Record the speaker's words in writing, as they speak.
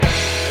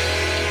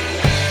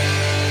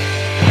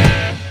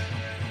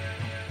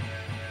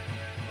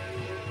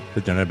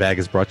The Donut Bag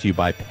is brought to you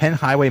by Penn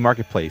Highway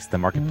Marketplace, the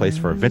marketplace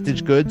for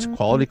vintage goods,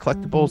 quality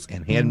collectibles,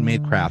 and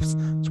handmade crafts.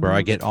 It's where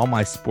I get all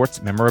my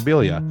sports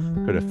memorabilia.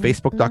 Go to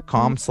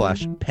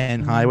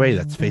facebook.com/Penn Highway.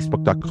 That's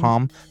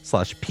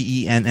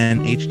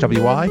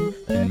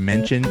facebook.com/PENNHWY and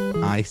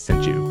mention I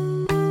sent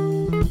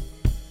you.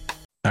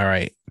 All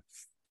right.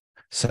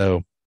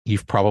 So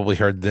you've probably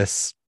heard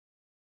this.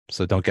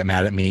 So don't get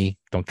mad at me.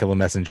 Don't kill a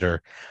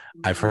messenger.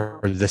 I've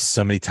heard this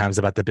so many times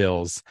about the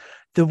Bills.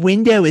 The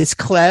window is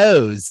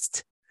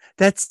closed.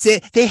 That's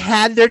it. They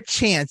had their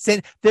chance,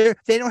 and they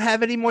don't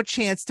have any more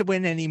chance to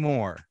win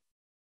anymore.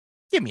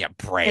 Give me a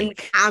break. And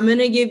I'm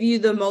gonna give you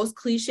the most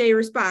cliche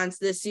response.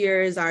 This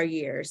year is our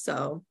year.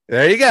 So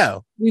there you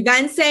go. We've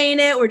been saying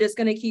it. We're just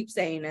gonna keep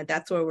saying it.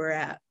 That's where we're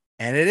at.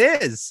 And it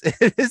is.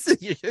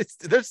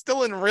 They're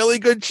still in really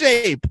good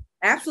shape.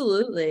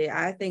 Absolutely,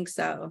 I think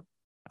so.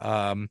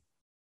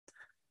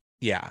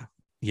 Yeah.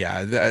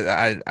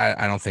 I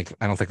don't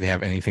think they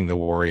have anything to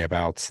worry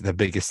about. The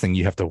biggest thing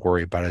you have to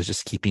worry about is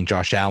just keeping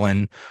Josh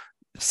Allen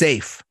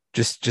safe.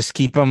 Just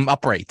keep him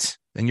upright,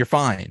 and you're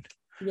fine.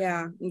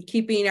 Yeah, and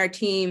keeping our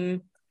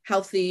team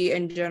healthy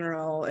in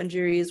general.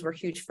 Injuries were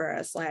huge for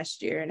us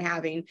last year, and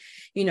having,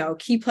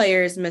 key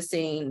players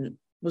missing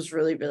was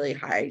really, really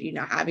hard.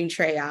 Having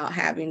Trey out,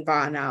 having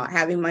Vaughn out,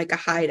 having Micah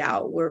Hyde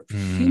out were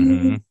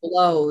huge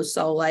blows.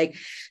 So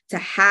to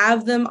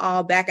have them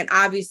all back, and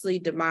obviously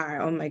DeMar,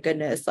 oh my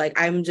goodness.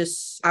 I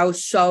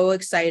was so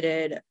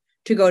excited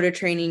to go to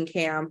training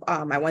camp.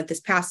 I went this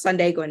past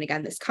Sunday, going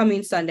again this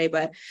coming Sunday,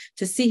 but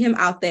to see him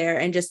out there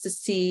and just to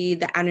see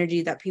the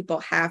energy that people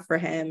have for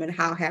him and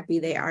how happy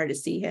they are to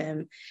see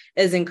him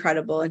is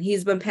incredible. And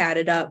he's been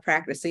padded up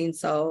practicing.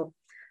 So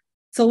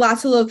it's a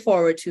lot to look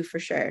forward to for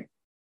sure.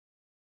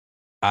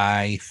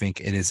 I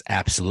think it is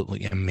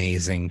absolutely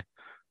amazing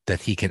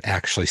that he can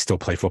actually still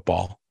play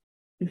football.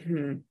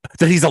 Mm-hmm.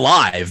 That he's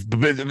alive,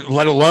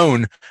 let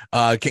alone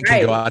can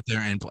go out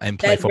there and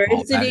play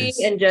football. Diversity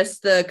and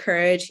just the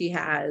courage he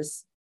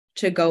has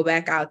to go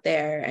back out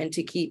there and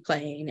to keep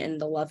playing,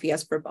 and the love he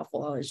has for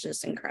Buffalo is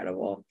just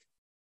incredible.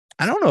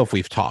 I don't know if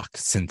we've talked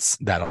since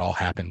that all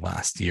happened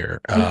last year.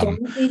 I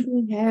don't think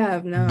we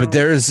have, no. But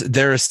there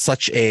is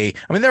such a,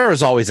 there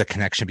is always a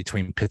connection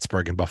between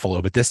Pittsburgh and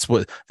Buffalo, but this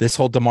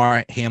whole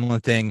Damar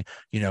Hamlin thing,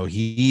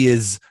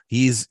 he's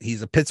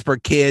a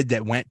Pittsburgh kid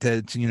that went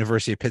to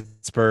University of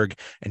Pittsburgh,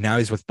 and now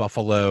he's with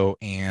Buffalo,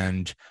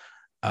 and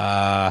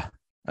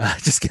I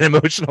just get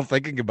emotional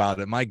thinking about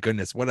it. My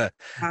goodness, what an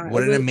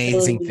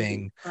amazing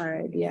thing.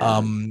 Hard, yeah.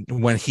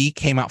 When he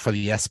came out for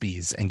the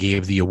ESPYs and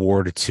gave the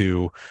award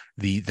to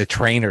the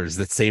trainers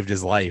that saved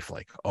his life,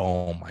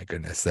 oh my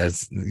goodness,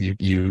 that's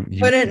you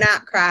couldn't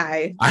not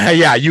cry.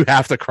 Yeah, you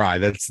have to cry.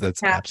 That's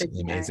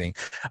absolutely amazing.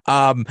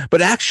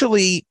 But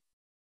actually,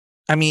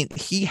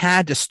 he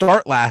had to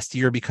start last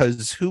year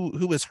because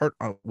who was hurt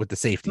with the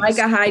safeties?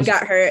 Micah Hyde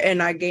got hurt in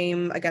our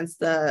game against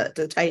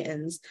the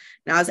Titans,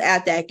 and I was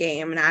at that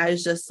game, and I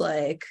was just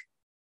like,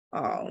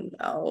 oh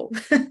no.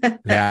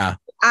 Yeah.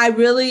 I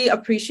really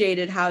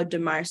appreciated how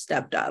DeMar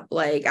stepped up.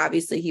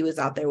 Obviously he was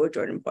out there with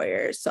Jordan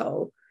Poyer,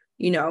 so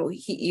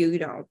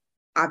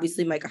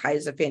obviously Micah Hyde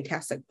is a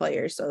fantastic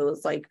player, so it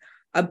was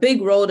a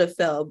big role to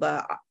fill,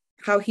 but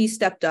how he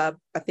stepped up,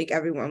 I think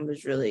everyone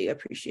was really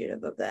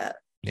appreciative of that.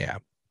 Yeah.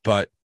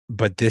 But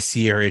this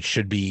year it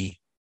should be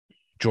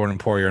Jordan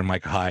Poyer and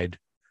Micah Hyde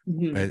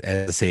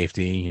as a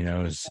safety,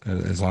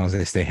 as long as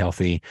they stay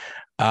healthy.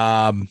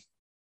 Who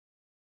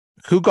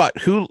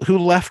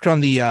left on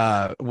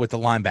the with the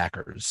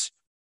linebackers?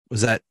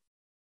 Was that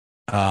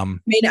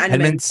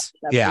Edmonds?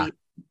 Yeah.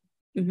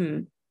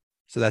 Mm-hmm.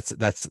 So that's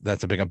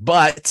a big one.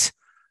 But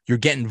you're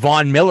getting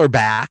Von Miller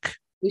back.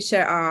 We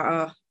sure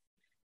are.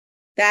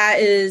 That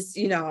is,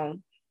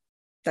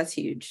 that's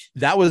huge.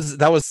 That was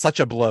such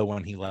a blow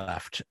when he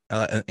left.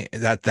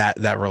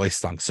 That really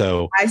stunk.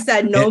 So I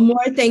said no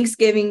more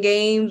Thanksgiving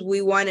games.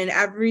 We won in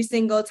every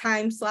single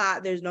time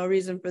slot. There's no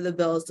reason for the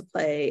Bills to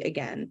play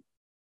again,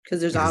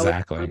 because there's always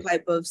some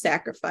type of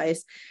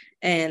sacrifice.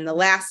 And the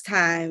last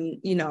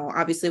time,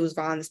 obviously it was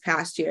Vaughn this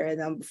past year. And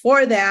then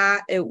before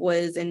that, it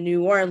was in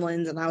New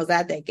Orleans, and I was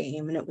at that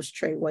game, and it was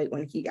Trey White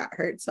when he got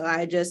hurt. So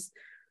I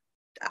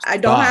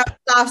don't have a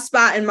soft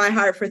spot in my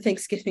heart for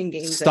Thanksgiving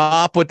games.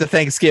 Stop with the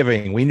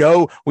Thanksgiving. We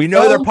know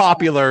they're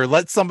popular.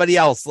 Let somebody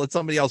else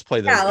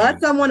play those. Yeah,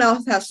 let someone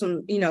else have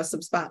some,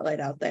 some spotlight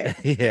out there.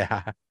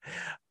 Yeah.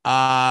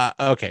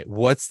 Okay.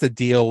 What's the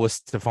deal with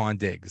Stephon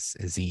Diggs?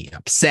 Is he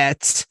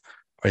upset?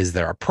 Or is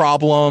there a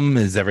problem?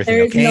 Is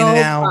everything okay now?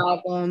 There's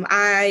no problem.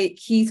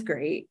 He's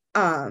great.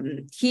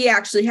 He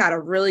actually had a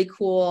really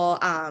cool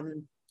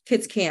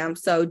kids camp.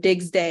 So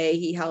Diggs Day,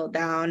 he held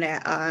down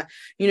at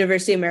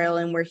University of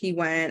Maryland, where he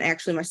went.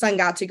 Actually, my son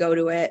got to go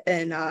to it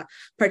and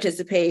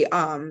participate.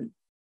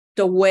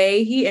 The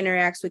way he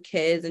interacts with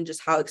kids and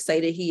just how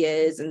excited he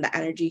is and the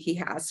energy he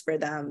has for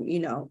them,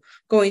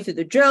 going through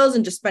the drills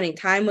and just spending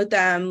time with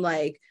them.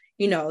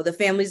 The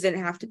families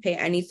didn't have to pay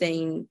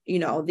anything,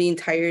 the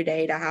entire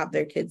day to have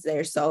their kids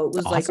there. So it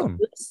was awesome.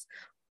 It was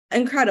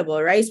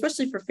incredible, right?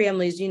 Especially for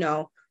families,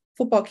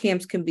 football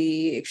camps can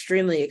be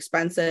extremely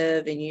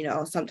expensive,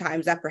 and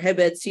sometimes that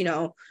prohibits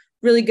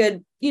really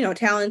good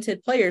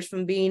talented players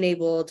from being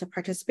able to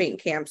participate in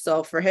camps.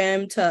 So for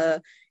him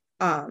to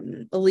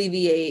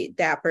alleviate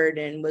that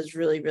burden was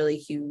really, really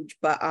huge.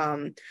 But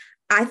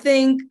I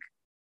think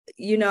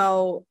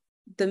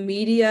the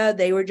media,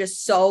 they were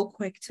just so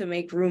quick to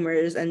make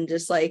rumors and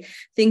just like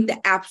think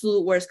the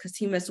absolute worst because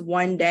he missed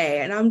one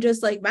day. And I'm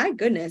just like, my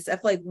goodness,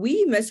 if like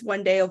we miss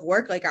one day of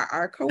work, like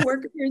our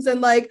coworkers and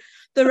like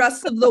the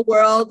rest of the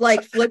world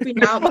like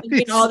flipping out,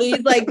 making all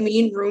these like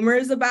mean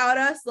rumors about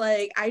us,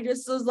 like I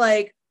just was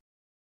like,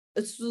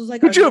 this was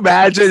like, could you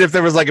imagine if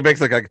there was like a big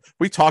like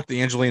we talked to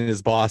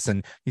Angelina's boss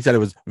and he said it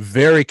was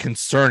very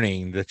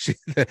concerning that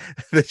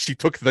she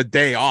took the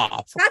day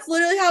off. That's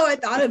literally how I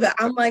thought of it.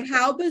 I'm like,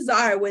 how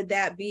bizarre would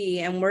that be?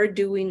 And we're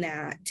doing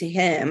that to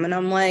him. And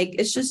I'm like,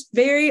 it's just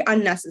very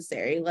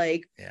unnecessary,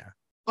 like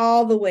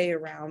all the way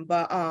around.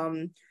 But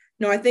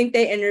no, I think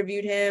they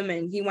interviewed him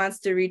and he wants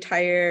to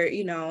retire,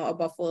 a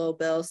Buffalo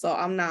Bill. So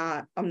I'm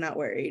not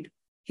worried.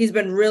 He's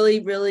been really,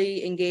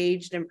 really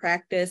engaged in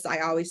practice.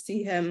 I always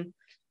see him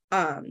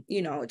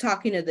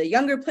talking to the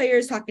younger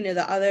players, talking to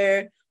the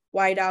other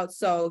wideouts.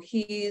 So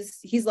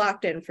he's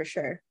locked in for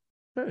sure.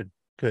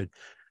 Good.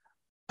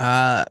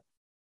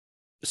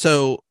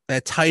 So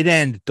at tight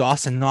end,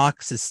 Dawson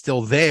Knox is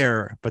still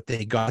there, but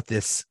they got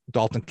this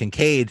Dalton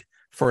Kincaid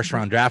first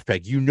round draft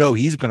pick.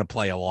 He's going to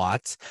play a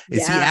lot.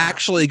 Is he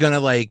actually going to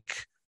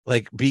like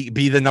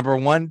be the number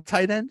one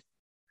tight end?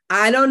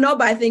 I don't know,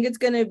 but I think it's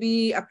going to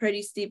be a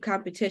pretty steep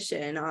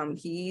competition.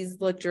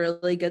 He's looked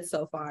really good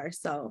so far.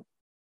 So,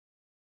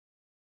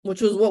 which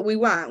was what we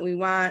want. We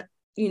want,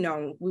 we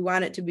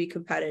want it to be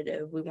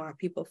competitive. We want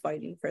people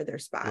fighting for their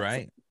spots.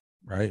 Right.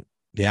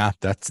 Yeah,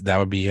 that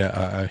would be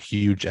a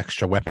huge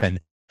extra weapon.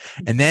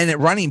 And then at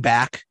running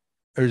back,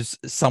 there's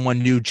someone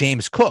new,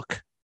 James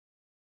Cook.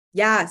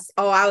 Yes.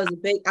 Oh,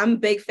 I'm a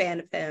big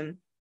fan of him.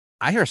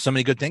 I hear so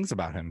many good things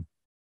about him.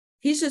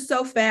 He's just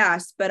so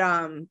fast. But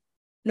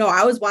no,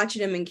 I was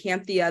watching him in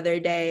camp the other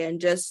day, and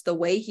just the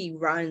way he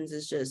runs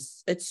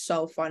is it's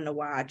so fun to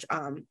watch.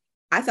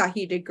 I thought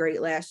he did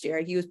great last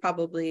year. He was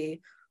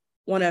probably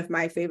one of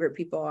my favorite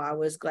people. I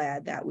was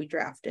glad that we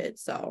drafted.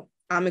 So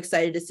I'm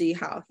excited to see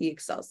how he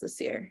excels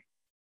this year.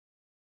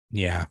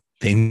 Yeah,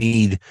 they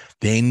need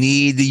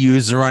to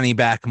use the running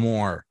back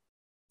more.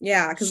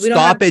 Yeah, because we don't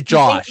have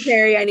Josh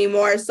Terry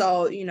anymore.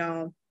 So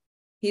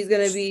he's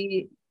gonna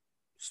be.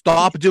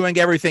 Stop doing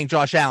everything,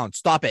 Josh Allen.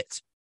 Stop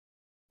it.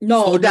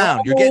 No, slow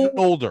down. You're getting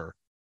older.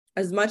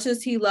 As much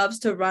as he loves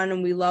to run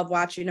and we love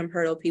watching him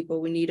hurdle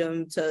people, we need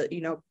him to,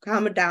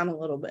 calm it down a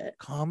little bit.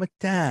 Calm it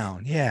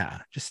down. Yeah.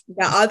 Just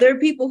other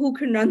people who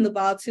can run the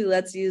ball too.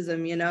 Let's use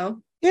them,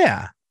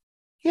 Yeah.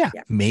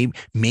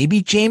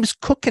 Maybe James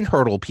Cook can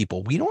hurdle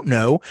people. We don't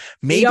know.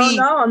 Maybe we don't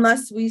know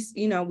unless we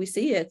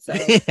see it. So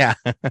yeah.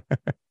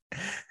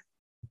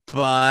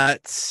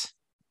 But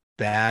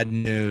bad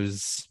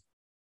news.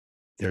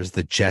 There's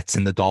the Jets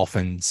and the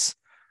Dolphins.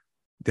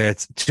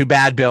 That's too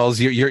bad, Bills.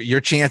 Your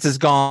chance is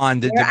gone.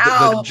 The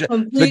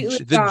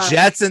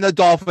Jets and the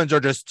Dolphins are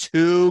just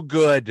too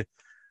good.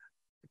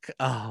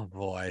 Oh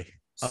boy.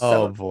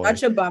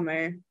 Such a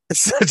bummer.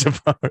 Such a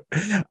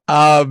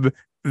bummer.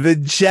 The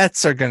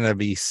Jets are going to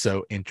be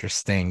so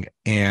interesting,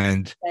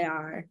 and they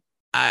are.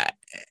 I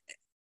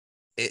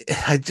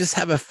just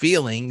have a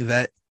feeling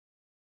that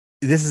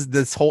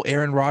this whole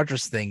Aaron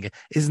Rodgers thing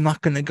is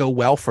not going to go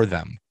well for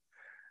them.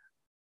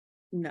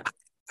 No,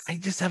 I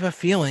just have a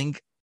feeling.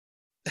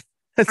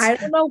 I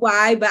don't know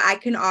why, but I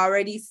can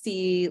already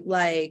see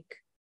like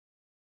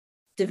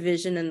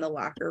division in the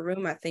locker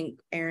room. I think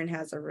Aaron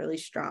has a really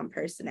strong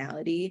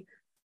personality,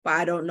 but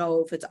I don't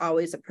know if it's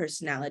always a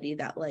personality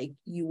that like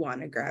you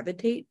want to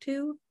gravitate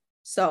to.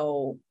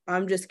 So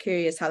I'm just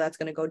curious how that's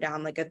going to go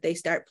down. Like if they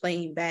start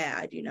playing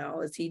bad,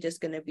 is he just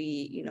going to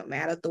be,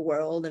 mad at the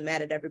world and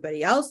mad at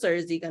everybody else? Or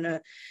is he going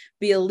to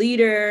be a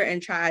leader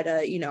and try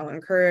to,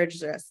 encourage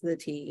the rest of the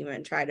team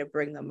and try to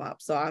bring them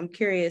up? So I'm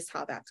curious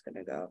how that's going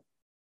to go.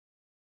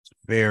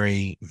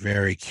 Very,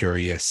 very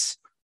curious.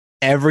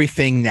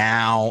 Everything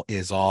now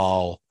is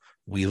all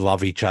we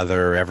love each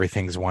other.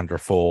 Everything's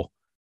wonderful.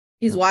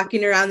 He's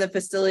walking around the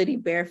facility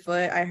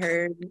barefoot. I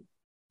heard.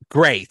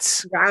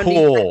 Great.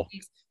 Cool.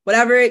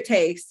 Whatever it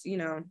takes,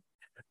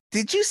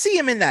 Did you see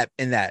him in that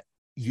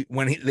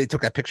when they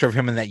took that picture of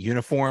him in that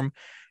uniform?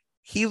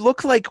 He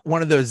looked like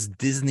one of those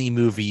Disney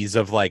movies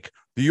of like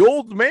the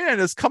old man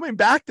is coming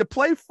back to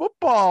play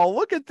football.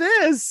 Look at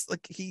this.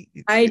 Like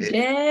I did.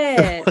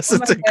 It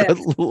wasn't a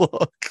good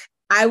look.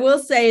 I will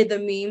say the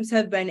memes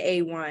have been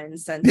A1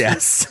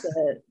 since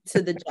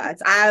to the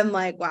Jets. I'm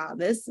like, wow,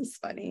 this is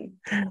funny.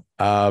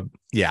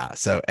 Yeah.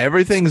 So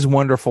everything's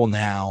wonderful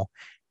now.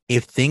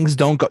 If things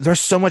don't go,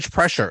 there's so much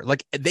pressure.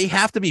 Like they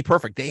have to be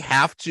perfect. They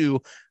have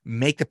to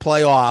make the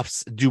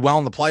playoffs, do well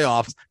in the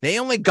playoffs. They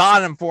only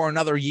got him for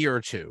another year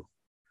or two.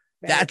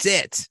 Right. That's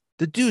it.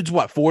 The dude's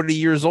what, 40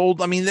 years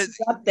old? I mean,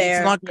 up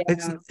there.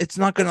 It's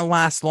not going to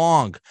last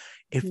long.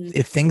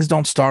 If things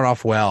don't start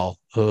off well,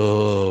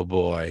 oh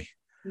boy.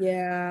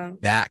 Yeah.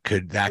 That It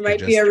could might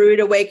be just a rude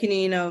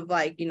awakening of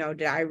like,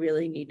 did I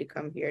really need to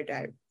come here?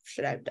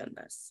 Should I have done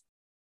this?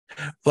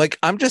 like,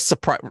 I'm just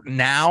surprised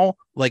now,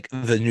 like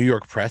the New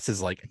York press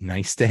is like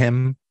nice to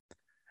him.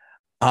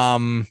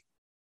 Um,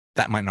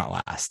 that might not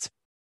last.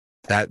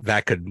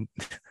 That could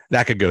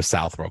that could go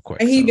south real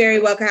quick. And he So very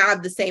well can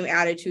have the same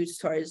attitudes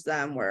towards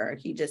them where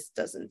he just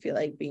doesn't feel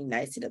like being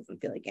nice. He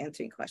doesn't feel like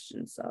answering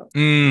questions. So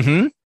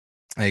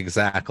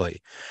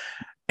exactly.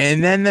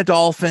 And then the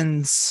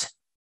Dolphins,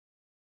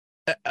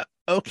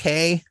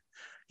 okay.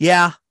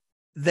 Yeah,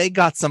 they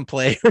got some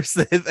players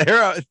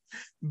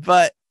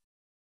but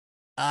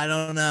I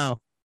don't know.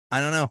 I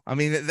don't know. I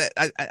mean,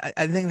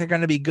 I think they're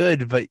going to be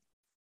good, but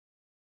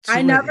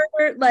I never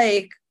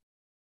like,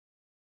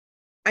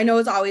 I know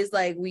it's always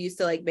like we used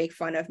to like make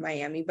fun of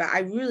Miami, but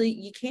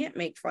you can't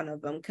make fun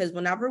of them because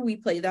whenever we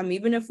play them,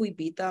 even if we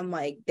beat them,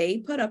 like they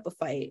put up a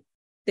fight.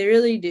 They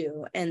really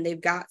do. And they've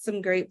got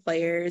some great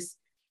players,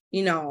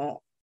 you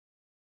know,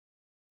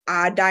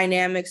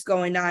 dynamics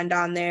going on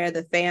down there.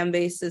 The fan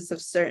bases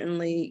have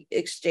certainly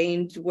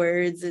exchanged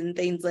words and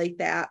things like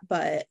that.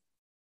 But,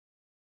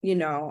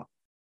 to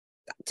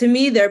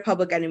me, they're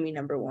public enemy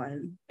number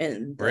one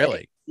in the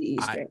really. AFC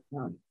East right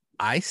now.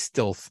 I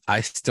still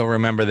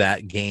remember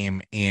that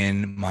game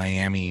in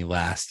Miami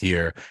last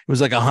year. It was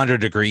like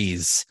 100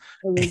 degrees.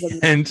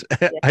 And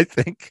Yeah. I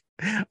think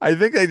I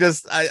think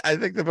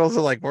the Bills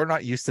are like, we're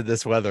not used to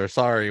this weather.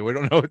 Sorry, we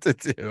don't know what to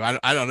do.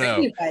 I don't know.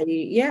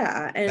 Anybody,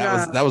 yeah. And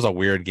that was a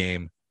weird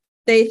game.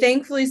 they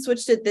thankfully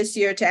switched it this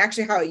year to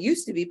actually how it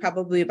used to be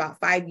probably about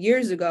 5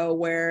 years ago,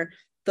 where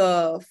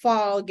the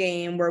fall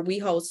game where we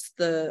host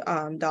the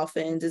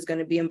Dolphins is going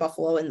to be in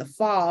Buffalo in the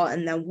fall,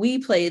 and then we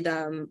play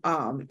them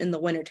in the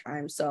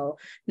wintertime. So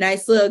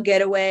nice little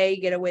get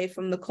away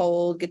from the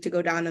cold, get to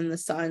go down in the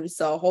sun.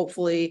 So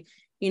hopefully,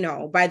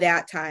 by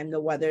that time,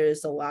 the weather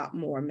is a lot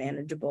more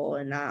manageable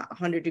and not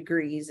 100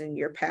 degrees and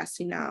you're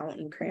passing out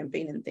and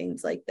cramping and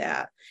things like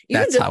that.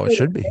 Even That's just how it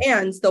should be.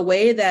 fans, the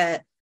way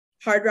that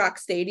Hard Rock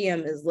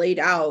Stadium is laid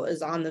out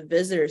is on the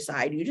visitor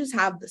side. You just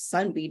have the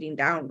sun beating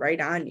down right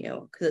on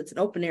you because it's an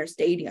open air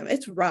stadium.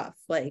 It's rough.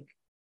 Like,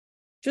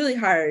 it's really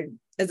hard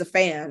as a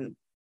fan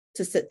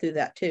to sit through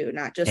that too.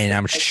 Not just. And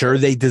I'm sure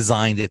they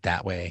designed it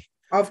that way.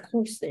 Of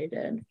course they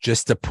did.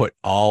 Just to put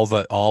all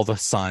the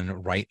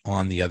sun right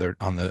on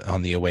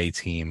the away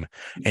team.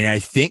 And I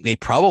think they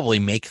probably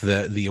make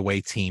the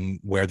away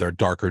team wear their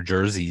darker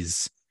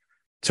jerseys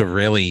to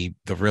really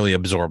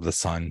absorb the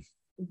sun.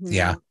 Mm-hmm.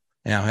 Yeah.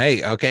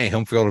 Hey, okay,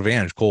 home field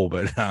advantage, cool,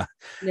 but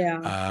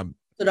yeah.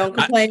 So don't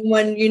complain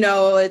when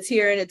it's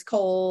here and it's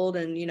cold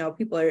and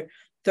people are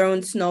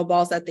throwing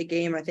snowballs at the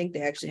game. I think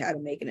they actually had to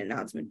make an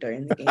announcement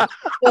during the game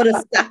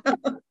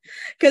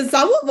because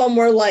some of them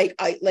were like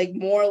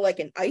more like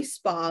an ice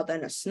ball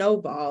than a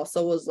snowball.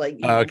 So it was like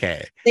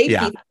okay, safety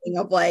thing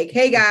of like,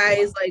 hey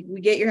guys, like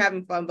we get you're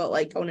having fun, but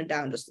like tone it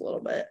down just a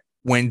little bit.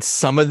 When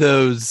some of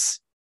those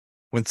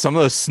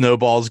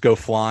snowballs go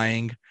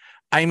flying,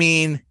 I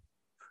mean,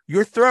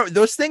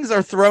 those things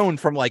are thrown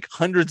from like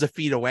hundreds of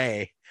feet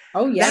away.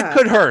 Oh yeah, that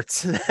could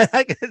hurt.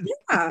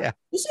 Yeah.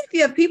 Especially if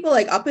you have people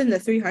like up in the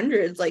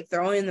 300s like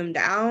throwing them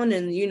down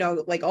and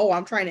like, oh,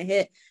 I'm trying to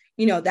hit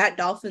that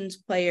Dolphins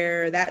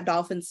player, that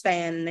Dolphins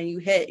fan, and then you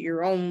hit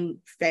your own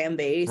fan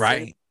base,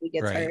 right? And he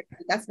gets hurt.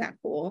 That's not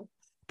cool.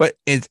 But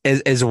it's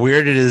as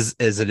weird as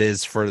it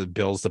is for the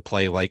Bills to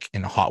play like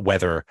in hot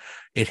weather,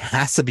 it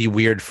has to be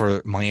weird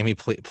for Miami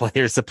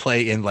players to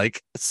play in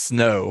like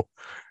snow.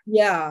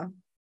 Yeah.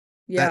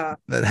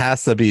 That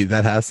has to be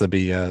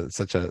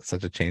such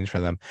a change for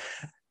them.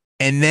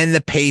 And then the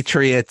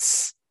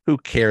Patriots, who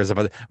cares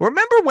about it?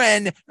 Remember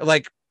when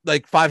like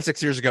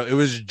 5-6 years ago it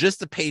was just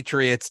the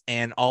Patriots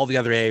and all the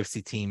other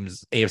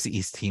AFC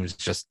East teams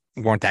just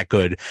weren't that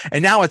good,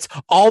 and now it's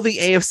all the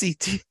AFC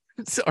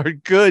teams are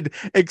good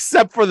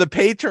except for the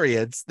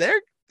Patriots.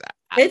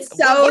 It's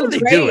so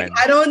great. Doing?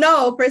 I don't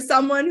know, for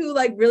someone who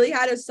like really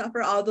had to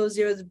suffer all those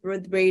years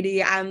with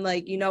Brady, I'm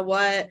like, you know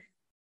what?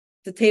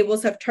 The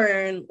tables have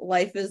turned.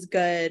 Life is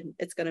good.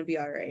 It's going to be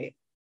all right.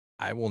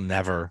 I will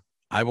never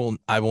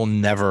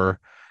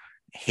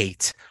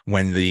hate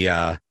when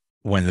the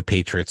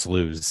Patriots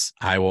lose.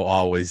 I will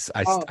always.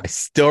 I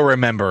still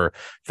remember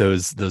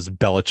those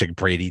Belichick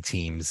Brady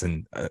teams,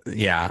 and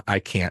I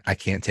can't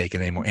take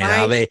it anymore. And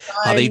how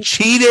they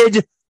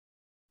cheated.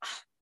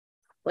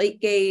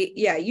 Lakegate,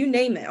 yeah, you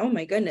name it. Oh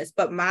my goodness!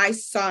 But my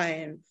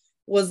son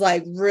was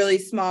like really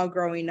small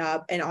growing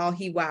up, and all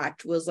he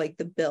watched was like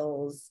the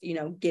Bills,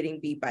 getting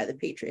beat by the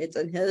Patriots,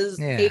 and his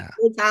hate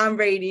for Tom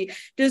Brady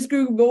just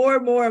grew more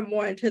and more and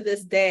more. And to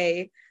this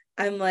day,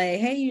 I'm like,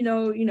 hey,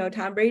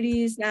 Tom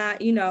Brady's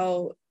not, in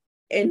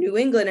New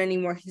England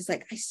anymore. He's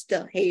like, I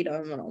still hate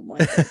him, and I'm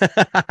like,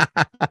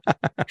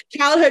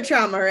 childhood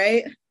trauma,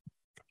 right?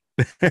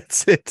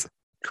 That's it.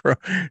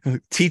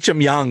 Teach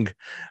them young.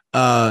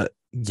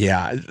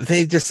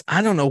 They just,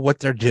 I don't know what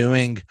they're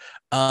doing.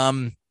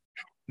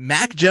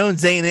 Mac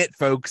Jones ain't it,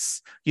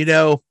 folks.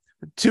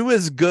 Tua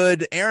is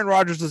good. Aaron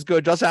Rodgers is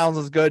good. Josh Allen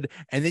is good.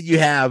 And then you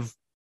have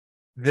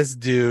this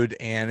dude,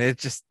 and it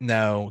just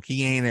no,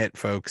 he ain't it,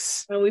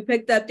 folks. And we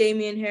picked up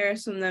Damian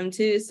Harris from them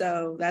too,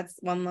 so that's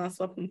one less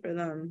weapon for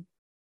them.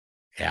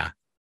 Yeah.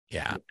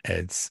 Yeah,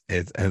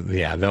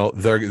 yeah,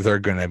 they're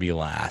gonna be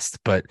last,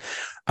 but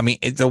I mean,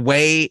 the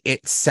way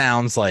it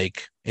sounds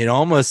like it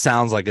almost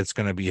sounds like it's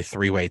gonna be a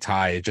three-way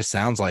tie. It just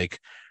sounds like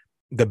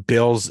the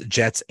Bills,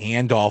 Jets,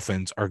 and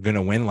Dolphins are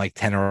gonna win like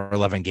 10 or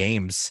 11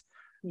 games.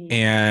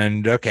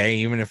 And okay,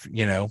 even if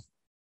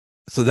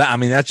so that I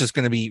mean that's just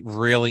gonna be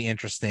really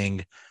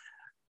interesting.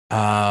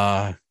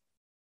 But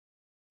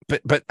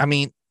I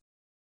mean,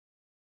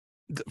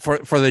 for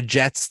the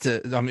Jets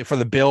for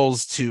the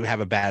Bills to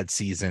have a bad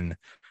season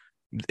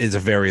is a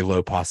very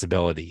low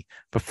possibility.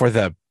 But for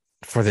the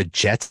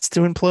Jets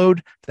to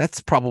implode, that's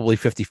probably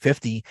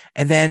 50-50.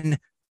 And then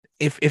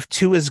if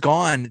two is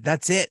gone,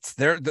 that's it.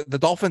 The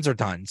Dolphins are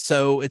done.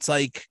 So it's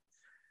like,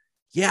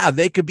 yeah,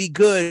 they could be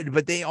good,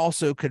 but they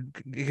also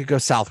could go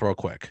south real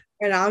quick.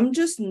 And I'm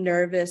just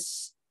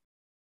nervous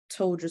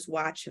to just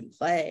watch him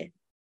play.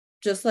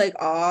 Just like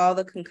all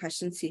the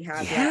concussions he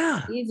had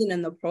last season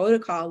and the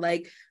protocol,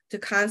 like to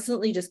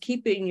constantly just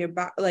keep it in your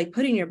body, like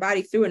putting your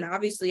body through. And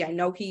obviously, I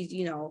know he's,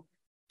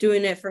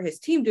 doing it for his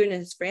team, doing it for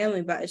his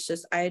family, but it's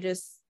just, I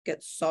just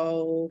get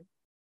so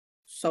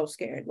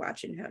scared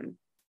watching him.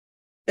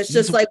 It's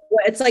just like,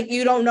 it's like,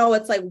 you don't know.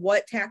 It's like,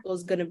 what tackle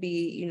is going to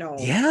be,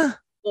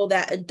 so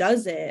that it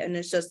does it. And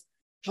it's just,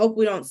 hope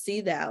we don't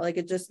see that. Like,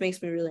 it just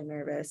makes me really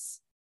nervous.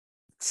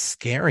 It's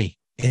scary.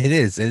 It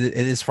is. It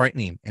is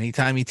frightening.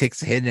 Anytime he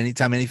takes a hit,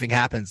 anytime anything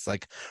happens,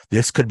 like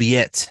this could be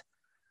it.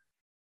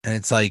 And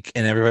it's like,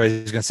 and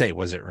everybody's going to say,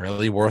 was it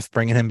really worth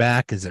bringing him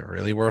back? Is it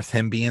really worth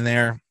him being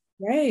there?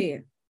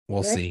 Right.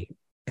 We'll see.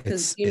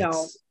 Because,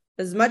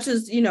 as much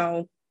as,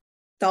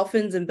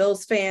 Dolphins and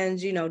Bills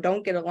fans,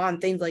 don't get along,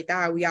 things like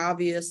that, we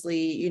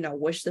obviously,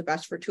 wish the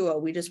best for Tua.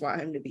 We just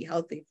want him to be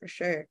healthy for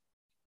sure.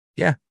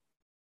 Yeah.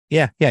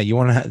 Yeah. Yeah. You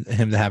want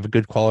him to have a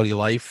good quality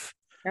life.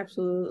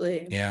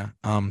 Absolutely. Yeah.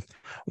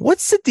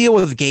 What's the deal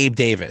with Gabe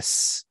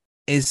Davis?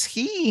 Is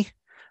he?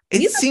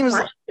 He's a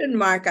question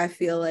mark. I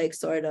feel like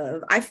sort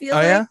of. I feel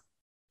like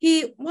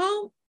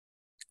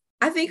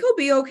I think he'll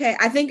be okay.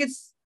 I think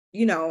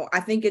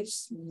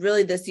it's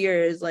really this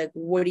year is like,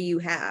 what do you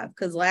have?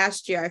 Because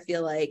last year I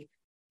feel like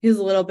he was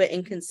a little bit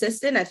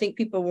inconsistent. I think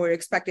people were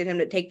expecting him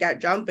to take that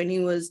jump, and he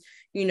was,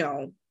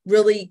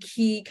 really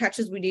key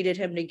catches we needed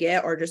him to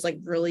get, or just like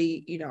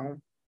really,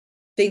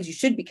 things you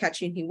should be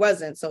catching. He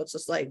wasn't. So it's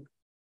just like,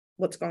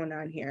 what's going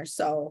on here?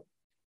 So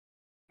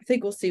I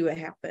think we'll see what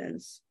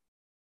happens.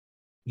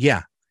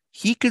 Yeah.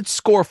 He could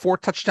score 4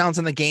 touchdowns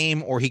in the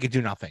game, or he could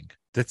do nothing.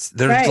 There's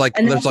right.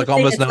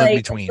 almost no in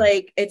between. It's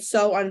like, it's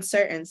so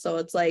uncertain. So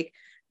it's like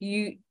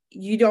you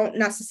don't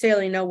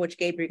necessarily know which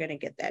Gabe you're going to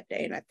get that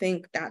day. And I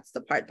think that's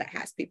the part that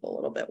has people a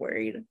little bit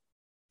worried.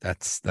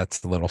 That's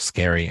a little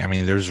scary. I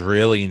mean, there's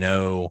really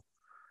no,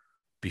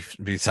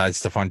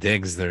 besides Stephon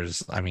Diggs,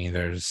 there's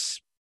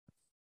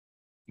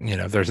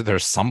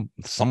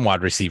some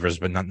wide receivers,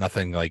 but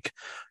nothing like,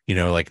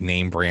 like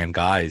name brand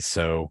guys.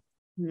 So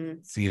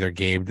it's either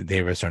Gabe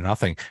Davis or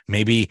nothing.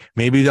 Maybe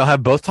they'll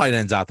have both tight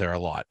ends out there a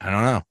lot. I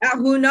don't know.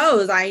 Who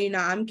knows?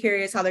 I'm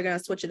curious how they're going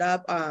to switch it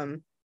up.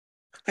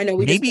 I know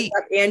we just picked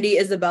up Andy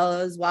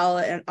Isabella as well,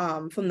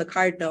 and from the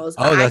Cardinals.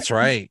 Oh, that's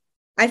right.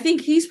 I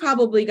think he's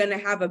probably going to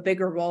have a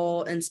bigger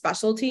role in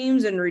special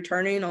teams and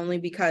returning, only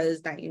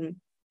because Naeem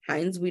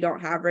Hines we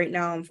don't have right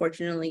now.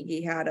 Unfortunately,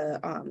 he had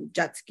a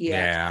jet ski.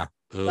 Yeah.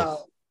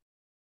 So,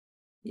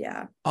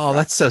 yeah. Oh,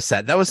 that's so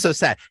sad. That was so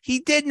sad. He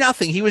did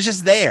nothing. He was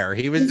just there.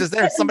 He was just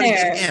there. Somebody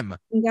hit him.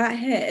 He got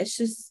hit. It's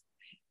just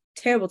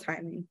terrible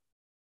timing.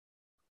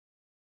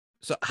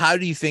 So how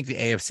do you think the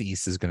AFC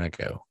East is going to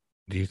go?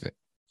 Do you think?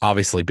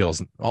 Obviously, Bills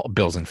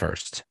in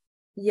first.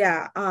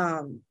 Yeah.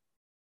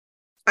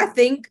 I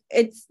think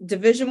it's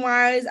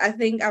division-wise. I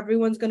think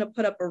everyone's going to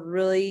put up a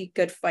really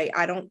good fight.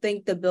 I don't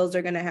think the Bills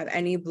are going to have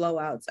any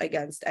blowouts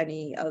against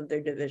any of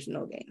their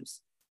divisional games.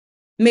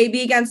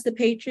 Maybe against the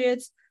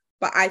Patriots,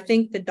 but I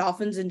think the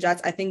Dolphins and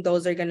Jets, I think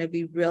those are going to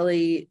be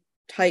really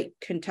tight,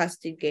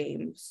 contested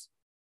games.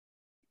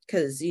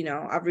 Because,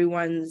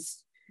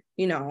 everyone's,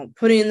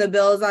 putting the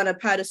Bills on a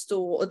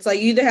pedestal. It's like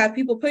you either have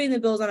people putting the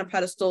Bills on a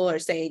pedestal or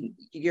saying,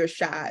 you're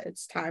shot.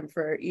 It's time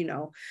for,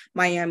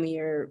 Miami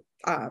or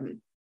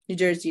New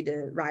Jersey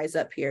to rise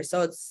up here.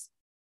 So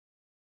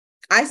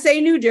I say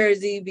New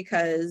Jersey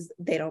because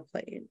they don't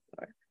play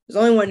anymore. There's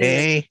only one.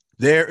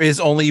 There is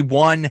only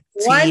one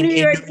team in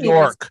New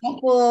York.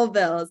 Full of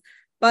Bills.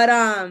 But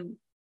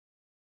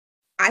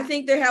I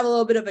think they have a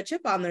little bit of a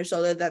chip on their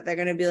shoulder that they're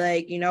going to be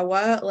like, you know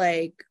what?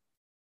 Like,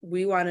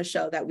 we want to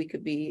show that we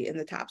could be in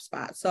the top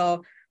spot.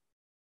 So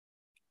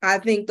I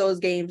think those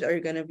games are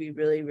going to be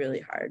really,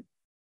 really hard.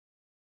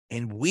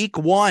 In week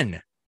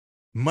 1,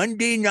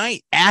 Monday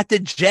night at the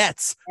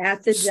Jets.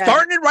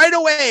 Starting it right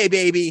away,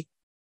 baby.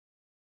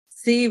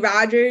 See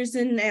Rodgers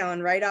and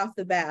Allen right off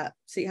the bat.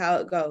 See how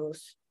it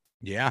goes.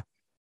 Yeah.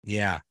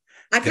 Yeah.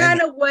 I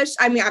kind of wish,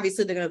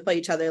 obviously they're going to play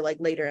each other like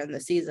later in the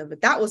season,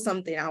 but that was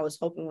something I was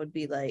hoping would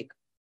be like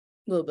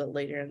a little bit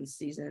later in the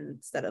season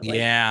instead of like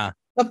Yeah.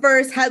 the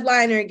first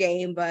headliner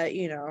game, but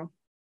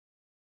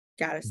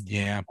gotta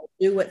Yeah.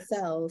 do what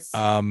sells.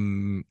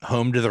 Home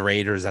to the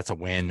Raiders, that's a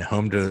win.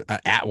 Home to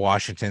at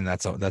Washington,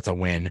 that's a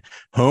win.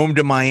 Home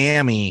to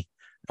Miami,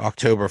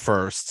 October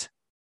 1st.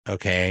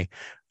 Okay.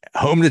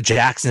 Home to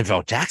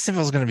Jacksonville.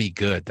 Jacksonville's going to be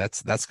good.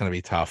 That's going to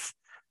be tough.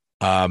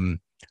 You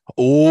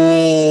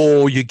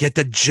get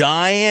the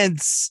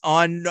Giants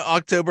on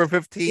October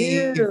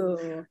 15th.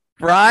 Ew.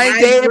 Brian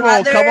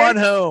Dable, come on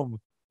home.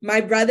 My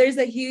brother's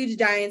a huge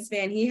Giants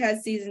fan. He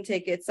has season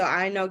tickets, so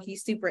I know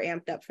he's super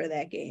amped up for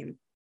that game.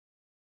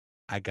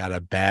 I got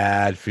a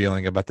bad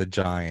feeling about the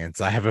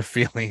Giants. I have a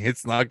feeling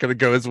it's not going to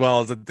go as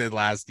well as it did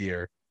last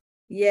year.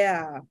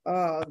 Yeah.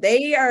 Oh,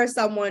 they are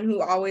someone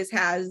who always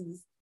has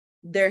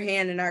their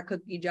hand in our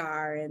cookie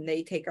jar and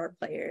they take our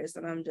players.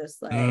 And I'm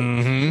just like,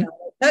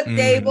 took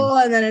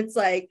Dable, and then it's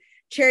like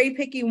cherry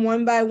picking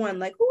one by one.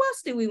 Like, who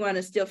else do we want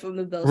to steal from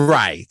the Bills?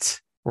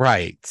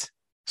 Right.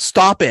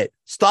 Stop it,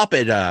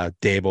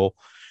 Dable.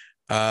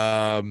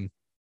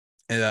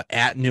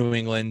 At New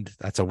England,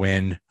 that's a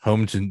win.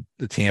 Home to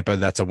the Tampa,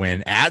 that's a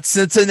win. At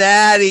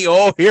Cincinnati,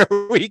 here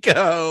we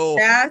go.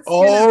 That's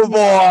boy,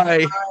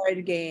 a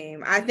hard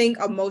game. I think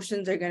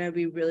emotions are going to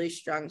be really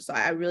strong, so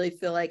I really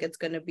feel like it's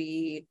going to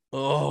be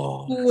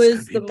who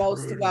is the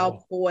most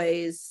well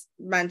poised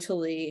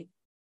mentally,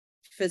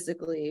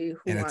 physically.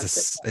 And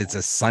it's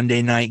a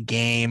Sunday night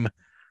game.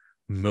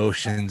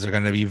 Emotions are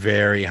going to be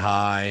very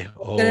high.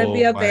 It's going to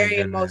be a very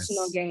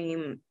emotional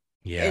game.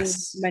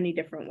 Yes, in many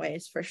different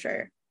ways for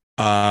sure.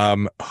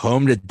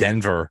 Home to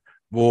Denver.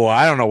 Well,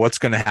 I don't know what's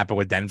going to happen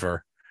with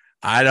Denver.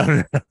 I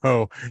don't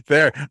know.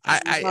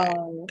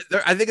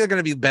 I think they're going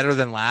to be better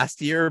than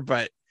last year,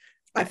 but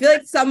I feel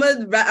like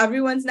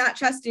everyone's not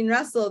trusting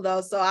Russell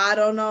though. So I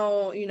don't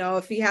know,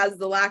 if he has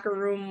the locker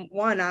room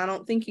one. I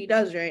don't think he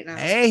does right now.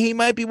 Hey, he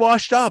might be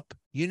washed up.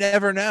 You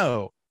never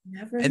know.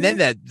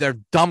 Then their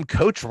dumb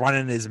coach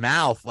running his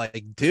mouth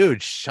like,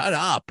 dude, shut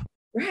up.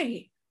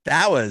 Right.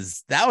 That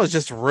was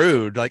just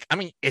rude. Like, I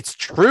mean, it's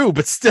true,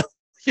 but still.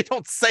 You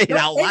don't say it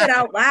out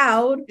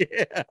loud.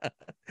 Yeah.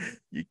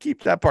 You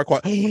keep that part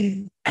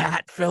quiet.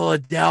 At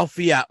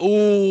Philadelphia.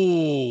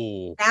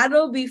 Ooh.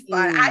 That'll be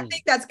fun. I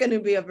think that's going to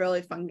be a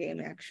really fun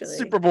game, actually.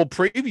 Super Bowl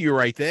preview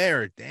right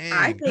there. Dang.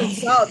 I think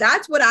so.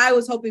 That's what I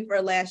was hoping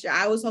for last year.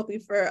 I was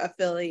hoping for a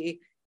Philly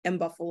and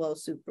Buffalo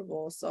Super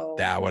Bowl. So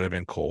that would have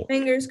been cool.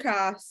 Fingers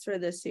crossed for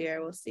this year.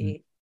 We'll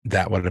see.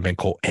 That would have been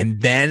cool. And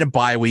then a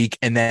bye week,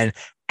 and then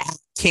at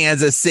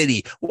Kansas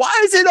City. Why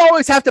does it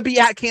always have to be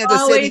at Kansas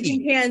City? Always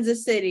in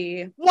Kansas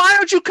City. Why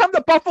don't you come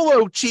to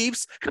Buffalo,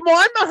 Chiefs? Come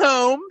on,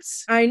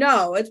 Mahomes. I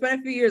know. It's been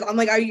a few years. I'm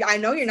like, I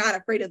know you're not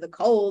afraid of the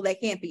cold.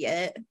 That can't be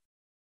it.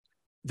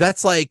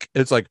 It's like,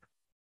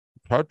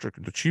 Patrick,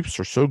 the Chiefs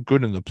are so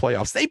good in the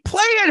playoffs. They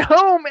play at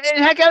home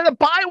and heck out of the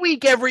bye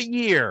week every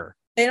year.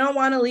 They don't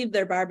want to leave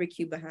their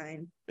barbecue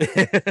behind. I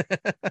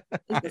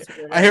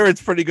hear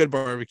it's pretty good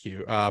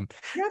barbecue.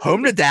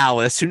 Home to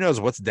Dallas. Who knows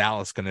what's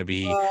Dallas going to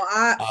be? They're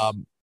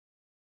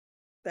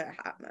a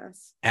hot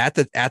mess. At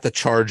the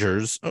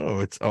Chargers.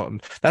 That's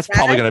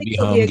probably going to be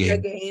home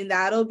game.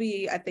 That'll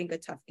be, I think, a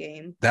tough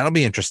game. That'll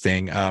be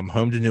interesting.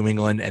 Home to New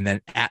England and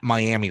then at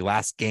Miami.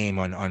 Last game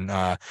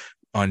on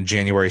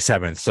January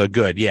 7th. So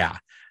good. Yeah.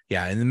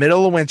 In the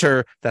middle of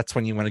winter, that's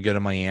when you want to go to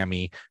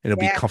Miami. It'll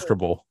be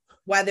comfortable.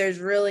 Weather's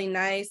really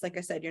nice. Like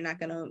I said, you're not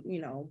gonna,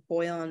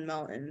 boil and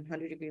melt in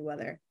 100-degree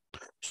weather.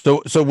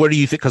 So what do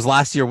you think? Because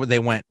last year they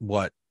went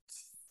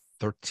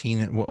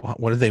 13.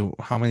 What did they?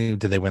 How many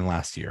did they win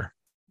last year?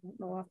 I don't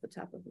know off the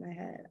top of my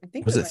head. I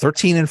think was it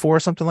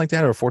 13-4, something like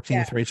that, or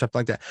 14-3, something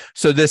like that.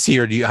 So this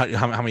year,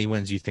 how many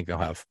wins do you think they'll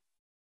have?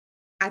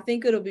 I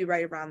think it'll be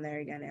right around there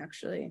again.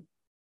 Actually,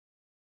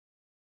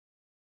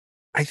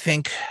 I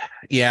think,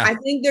 yeah. I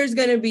think there's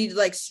gonna be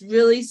like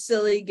really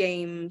silly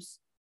games.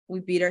 We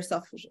beat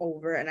ourselves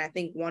over, and I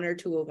think one or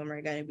two of them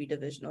are going to be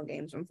divisional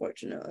games,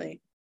 unfortunately.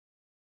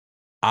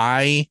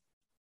 I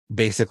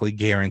basically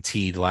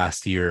guaranteed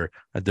last year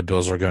that the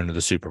Bills are going to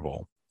the Super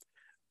Bowl.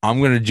 I'm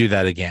going to do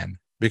that again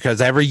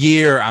because every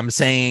year I'm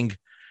saying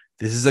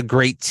this is a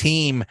great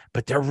team,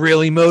 but they're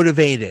really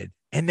motivated,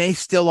 and they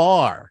still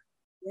are.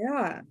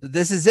 Yeah.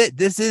 This is it.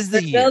 This is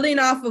the year. Building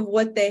off of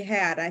what they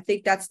had. I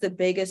think that's the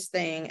biggest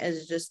thing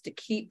is just to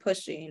keep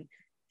pushing,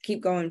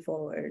 keep going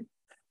forward.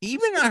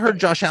 Even I heard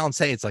Josh Allen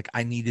say it's like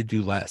I need to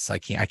do less. I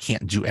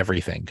can't do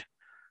everything.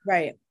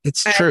 Right.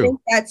 It's true. I think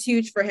that's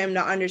huge for him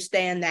to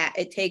understand that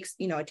it takes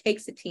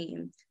a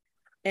team.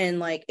 And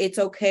like it's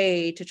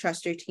okay to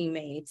trust your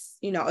teammates.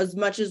 As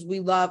much as we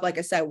love, like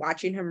I said,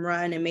 watching him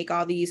run and make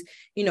all these,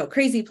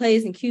 crazy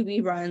plays and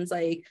QB runs,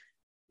 like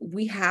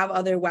we have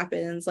other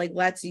weapons. Like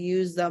let's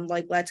use them.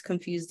 Like let's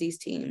confuse these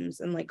teams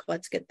and like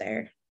let's get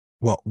there.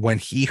 Well, when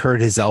he hurt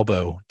his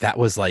elbow, that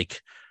was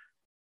like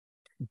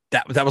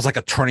that was like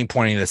a turning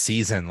point in the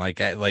season.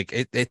 Like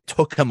it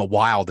took him a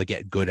while to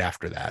get good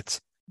after that.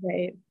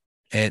 Right.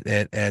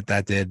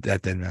 That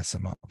did mess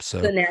him up.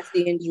 So the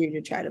nasty injury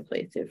to try to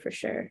play through for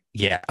sure.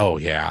 Yeah. Oh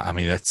yeah. I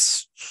mean,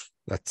 that's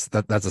That's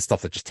the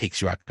stuff that just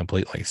takes you out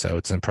completely. So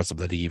it's impressive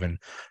that he even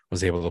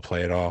was able to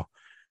play it all.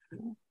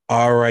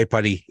 All right,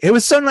 buddy. It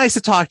was so nice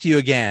to talk to you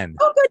again.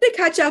 Oh, good to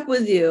catch up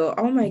with you.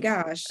 Oh my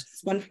gosh,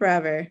 it's been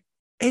forever.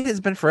 It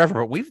has been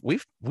forever, but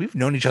we've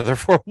known each other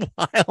for a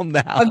while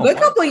now. A good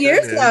couple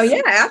years now.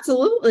 Yeah,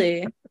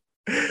 absolutely.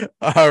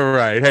 All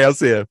right. Hey, I'll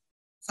see you.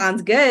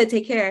 Sounds good.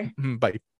 Take care. Bye.